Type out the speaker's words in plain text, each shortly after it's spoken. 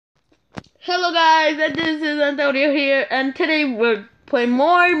Hello guys, and this is Antonio here, and today we're playing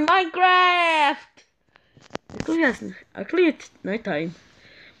more Minecraft! Actually it's nighttime,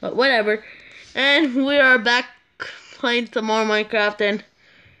 but whatever. And we are back playing some more Minecraft,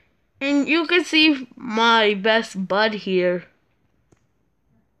 and you can see my best bud here.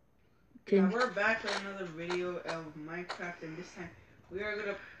 Yeah, we're back with another video of Minecraft, and this time we are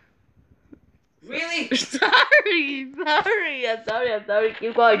gonna... Really? Sorry, I'm sorry,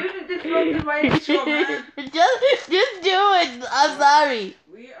 keep going. You just disrupted my intro, man. Just do it, I'm sorry.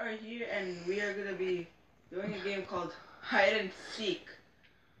 We are here and we are gonna be doing a game called Hide and Seek.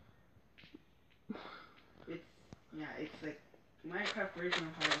 It's like Minecraft version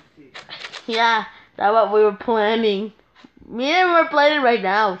of Hide and Seek. Yeah, that's what we were planning. Me and we're playing right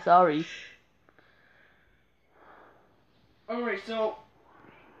now, sorry. Alright, so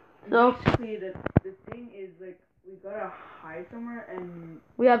basically the thing is like we gotta hide somewhere and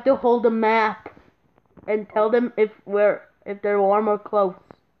we have to hold a map and tell them if they're warm or close.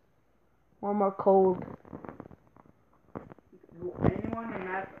 Warm or cold. anyone on the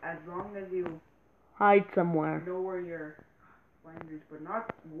map, as long as you hide somewhere. know where your finders, but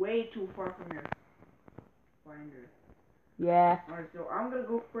not way too far from your finders. Yeah. Alright, so I'm gonna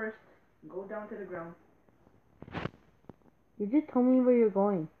go first. Go down to the ground. You just told me where you're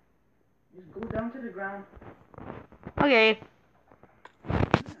going. Just go down to the ground. Okay. Yeah, I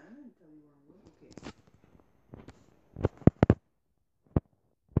didn't tell you where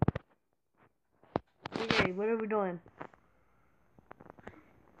I'm going. Okay, what are we doing?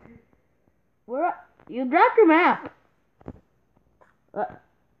 You dropped your map.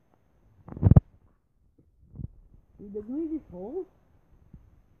 You dug me this hole?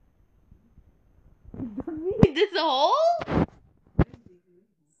 You dug me this hole?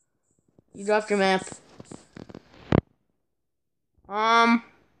 You dropped your map.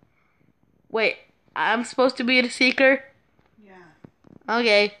 Wait, I'm supposed to be the seeker? Yeah.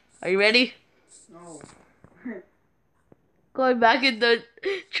 Okay, are you ready? No. Going back in the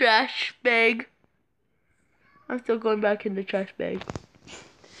trash bag. I'm still going back in the trash bag.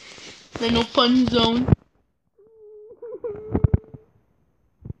 Then no fun zone.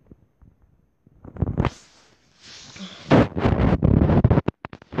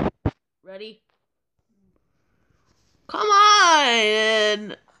 Ready? Come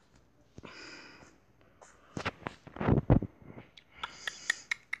on!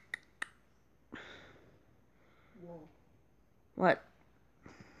 Whoa. What?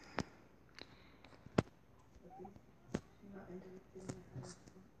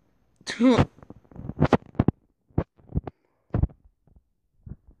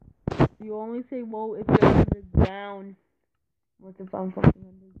 You only say whoa if you're underground. What if I'm fucking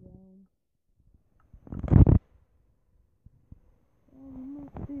underground? Oh, you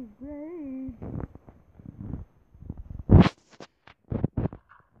must be great.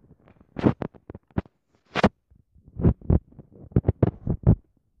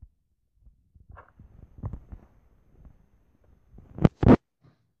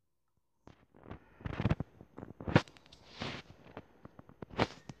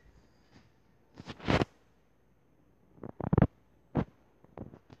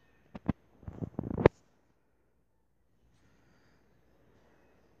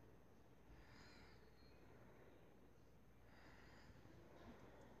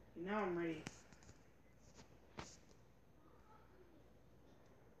 Now I'm ready.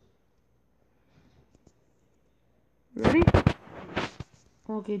 Ready?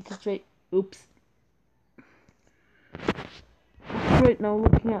 Okay, just wait. Oops. Right now,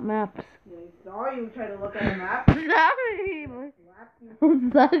 looking at maps. Yeah, sorry you tried to look at a map.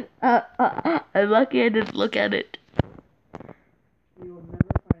 Sorry. I'm lucky I didn't look at it. You will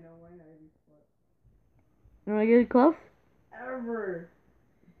never find out why I spot. Am I getting close? Ever.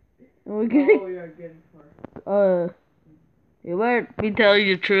 Am I getting? Oh, you're getting far. You better be telling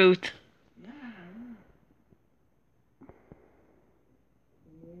you the truth. Yeah, I know.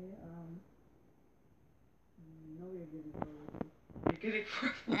 No, you're getting close. You're getting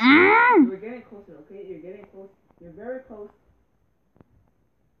close. You're getting closer, okay? You're getting close. You're very close.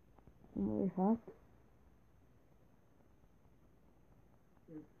 Am I hot?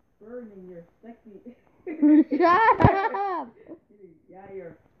 You're burning your sexy. Shut up! Yeah,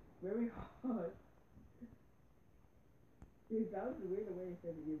 you're very hot. It sounds weird the way you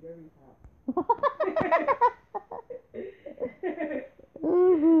said it. You're very hot.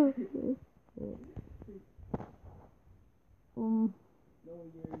 No,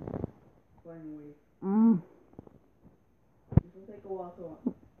 you're flying away. This will take a while, so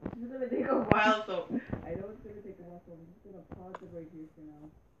this is gonna take a while, so I know it's gonna take a while, so I'm just gonna pause it right here for now.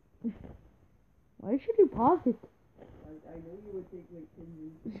 Why should you pause it? I know you would take like 10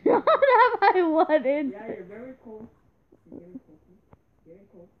 minutes. Shut up, I wouldn't. Yeah, you're very cold. You're getting cold. Getting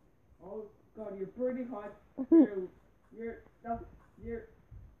cold. Oh God, you're burning hot. You're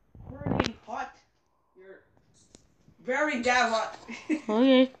burning hot. You're very damn hot.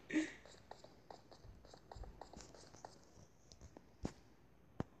 Okay.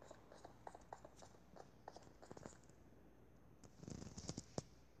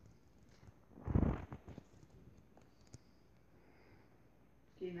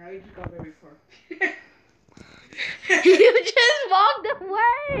 Okay, now you just got very far. You just walked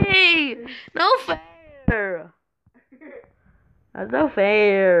away. No fair. That's no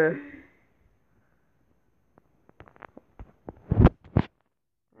fair.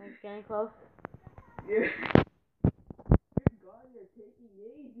 I'm getting close. You're God, you're taking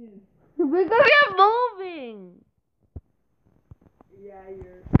ages. Because you're moving. Yeah,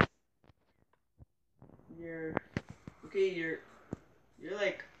 okay, you're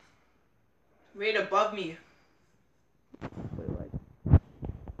like right above me. Wait, what?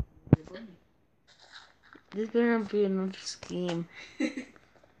 You're above me. This better be another scheme. Oh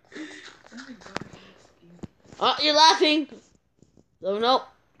my God, scheme. Oh, you're laughing. Oh no.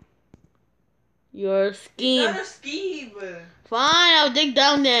 Your scheme. It's not a scheme. Fine, I'll dig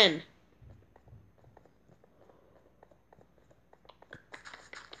down then.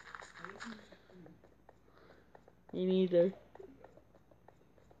 Me neither.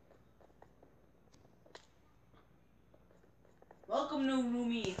 Welcome, new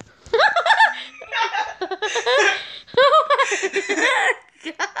roomie.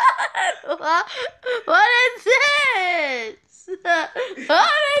 God. What is this?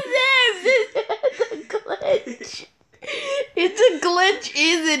 What is this? This is a glitch. It's a glitch,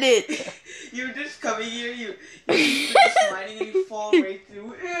 isn't it? You're just coming here, you're just sliding and you fall right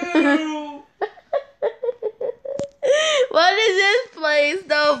through. Ew. What is this place?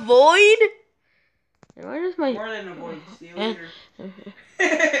 The void? And where is my... More than a void. See you later.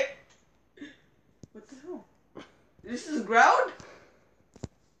 What the hell? This is ground?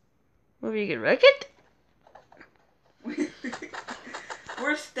 Maybe you can wreck it?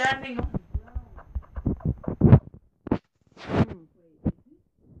 We're standing on the ground.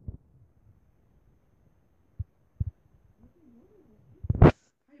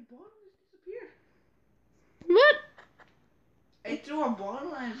 My bottle just disappeared. What? I threw a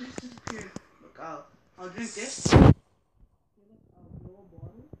bottle and it just disappeared. Look, I'll drink this. I'll blow a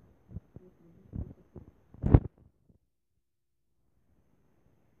bottle.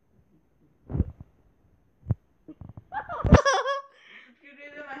 You did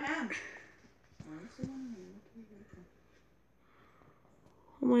it in my hand.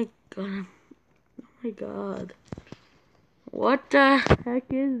 Oh my god. Oh my god. What the heck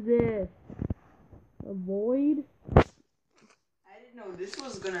is this? A void? I didn't know this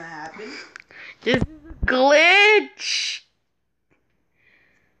was gonna happen. This is a glitch!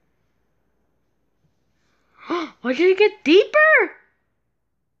 Why did it get deeper?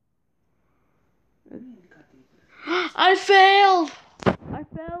 I failed! I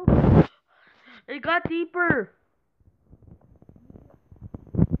fell. It got deeper.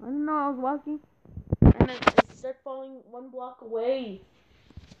 I don't know, I was walking and it started falling one block away.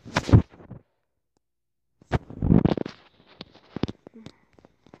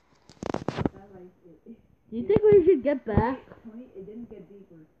 Do you think we should get back? Tony, it didn't get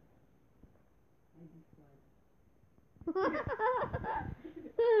deeper.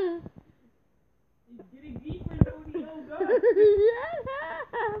 It's getting deeper, Tony. Oh God.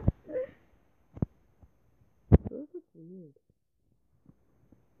 Those look weird.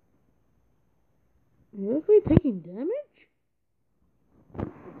 You look like taking damage?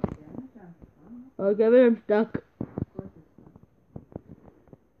 Oh, Kevin, I'm stuck.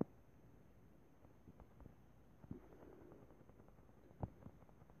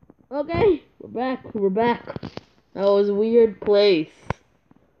 Okay, we're back. We're back. That was a weird place.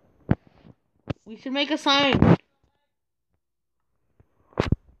 We should make a sign.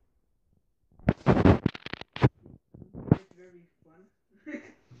 It's very fun.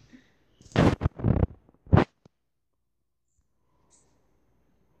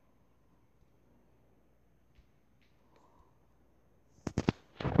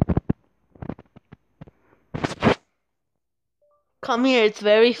 Come here, it's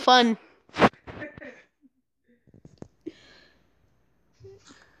very fun. I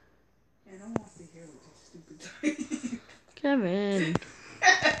don't want to hear what this stupid toy. Kevin.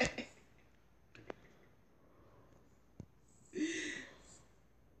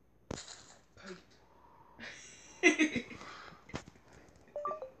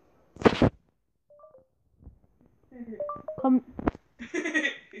 Come.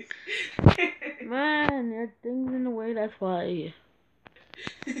 Man, your thing's in the way, that's why.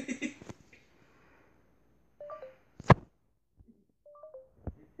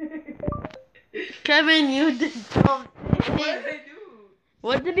 Kevin, you did something. What did I do?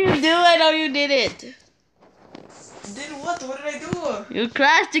 What did you do? I know you did it. Did what? What did I do? You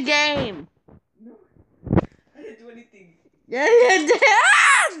crashed the game. No. I didn't do anything. Yeah, you did.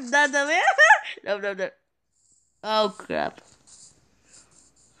 No. Oh, crap.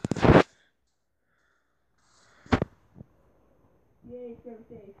 Yay, safe.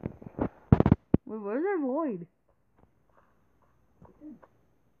 Wait, where's our void?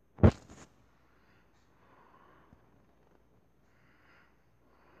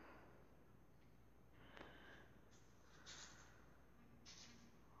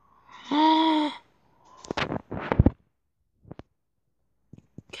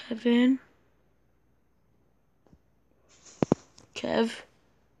 Kevin? Kev?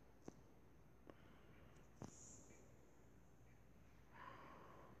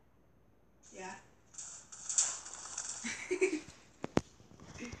 Yeah.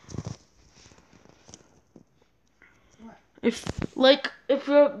 If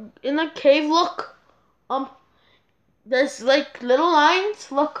you're in a cave, look, there's like little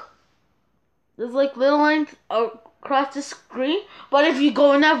lines, look. There's like little lines across the screen, but if you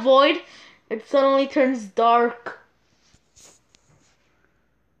go in that void, it suddenly turns dark.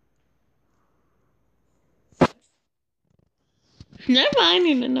 Never mind,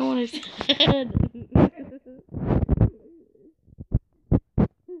 you didn't know what I said. Do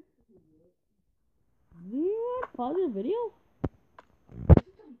you want to pause the video?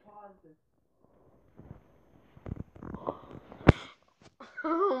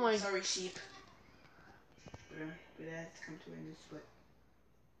 Oh my god. Sorry, sheep. But that come to end this, but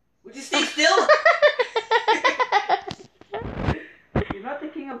would you stay still? You're not the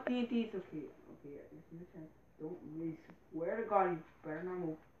king of TNT. It's okay. Okay, there's no chance. Don't really swear to God, you better not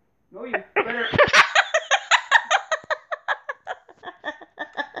move. No, you better.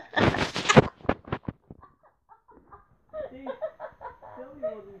 See, tell me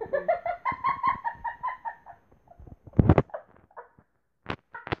all these things.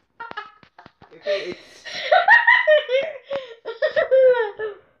 Okay, it's.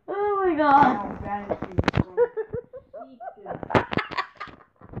 Oh my god. Now vanishing from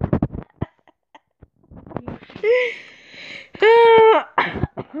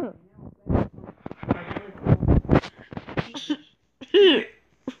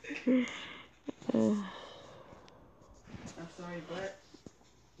I'm sorry, but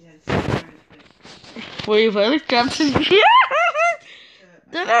yeah, it's were you finally trapped in here?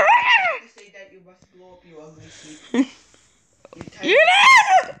 I have to say that you must blow up, you ugly sheep. You did!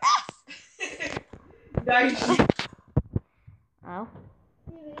 Die, sheep. Ow.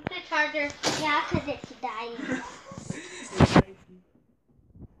 You need the charger. Yeah, because it's dying.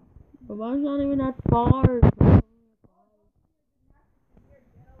 But mine's not even that far.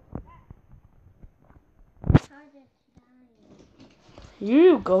 Charger's dying.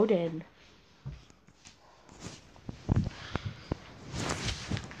 You go then.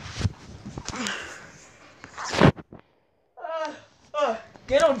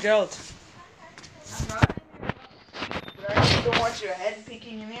 Get on Gerald. I'm not in here. But I just don't want your head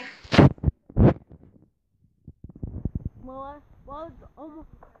peeking in here. Well, it's almost.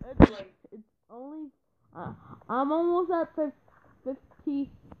 It's only. I'm almost at 15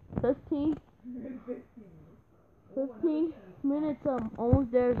 minutes. I'm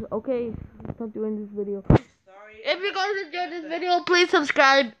almost there. Okay, stop doing this video. Sorry. If you guys enjoyed this video, please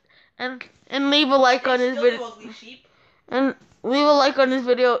subscribe and leave a like on this video. And leave a like on this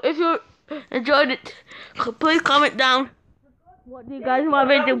video. If you enjoyed it, please comment down. What do you guys want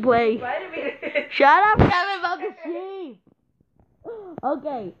me to play? Shut up, Kevin, about the sheep.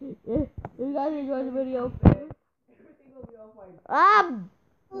 Okay, if you guys enjoyed the video, Everything will be all fine.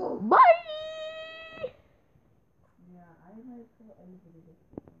 bye. Yeah, I might end the video.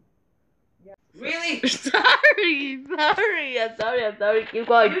 Yeah. Really? I'm sorry. Keep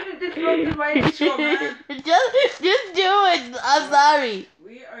going. You disrupted my intro, man. Just do it. I'm sorry.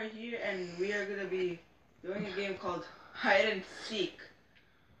 We are here and we are gonna be doing a game called Hide and Seek.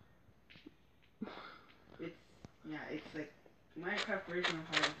 It's like Minecraft version of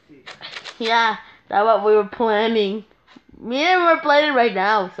Hide and Seek. Yeah, that's what we were planning. Me and we're playing right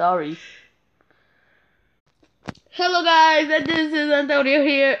now. Sorry. Hello guys, and this is Antonio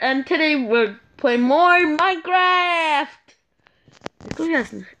here, and today we're playing more Minecraft.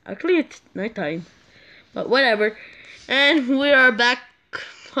 Actually, it's nighttime, but whatever. And we are back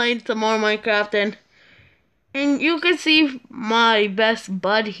playing some more Minecraft, And you can see my best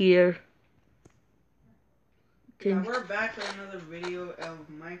bud here. Yeah, we're back for another video of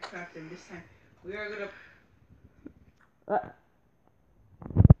Minecraft, and this time we are gonna.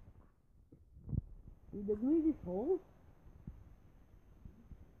 You dug me this hole?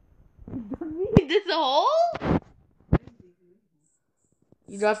 You dug me this hole?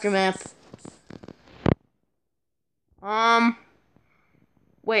 You dropped your map.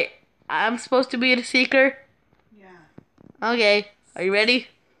 Wait. I'm supposed to be the seeker? Yeah. Okay. Are you ready?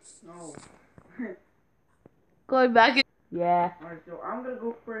 No. Going back in. Yeah. Alright, so I'm gonna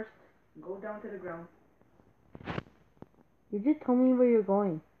go first. Go down to the ground. You just told me where you're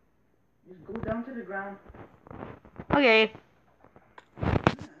going. Just go down to the ground. Okay. Yeah, I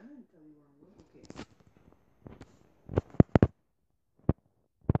didn't tell you where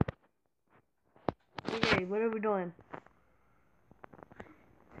I'm going. Okay. Okay, what are we doing?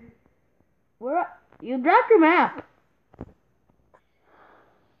 Where? You dropped your map.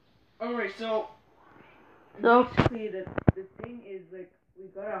 Alright, so basically the thing is like we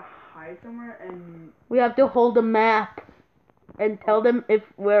gotta hide somewhere and we have to hold the map and tell them if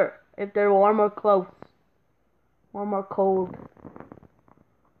they're warm or close. Warm or cold.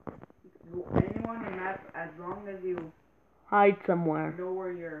 anyone on the map as long as you Hide somewhere. know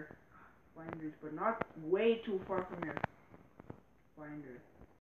where your finders, but not way too far from your finders.